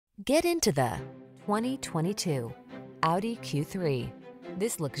Get into the 2022 Audi Q3.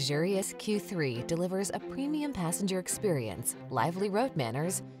 This luxurious Q3 delivers a premium passenger experience, lively road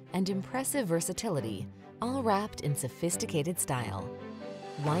manners, and impressive versatility, all wrapped in sophisticated style.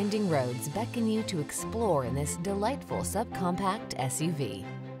 Winding roads beckon you to explore in this delightful subcompact SUV.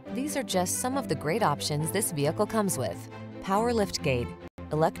 These are just some of the great options this vehicle comes with: power liftgate,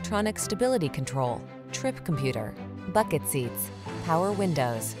 electronic stability control, trip computer, bucket seats, power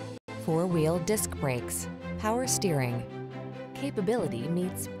windows, four-wheel disc brakes, power steering. Capability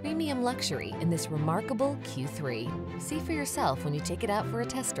meets premium luxury in this remarkable Q3. See for yourself when you take it out for a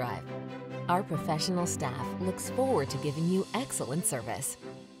test drive. Our professional staff looks forward to giving you excellent service.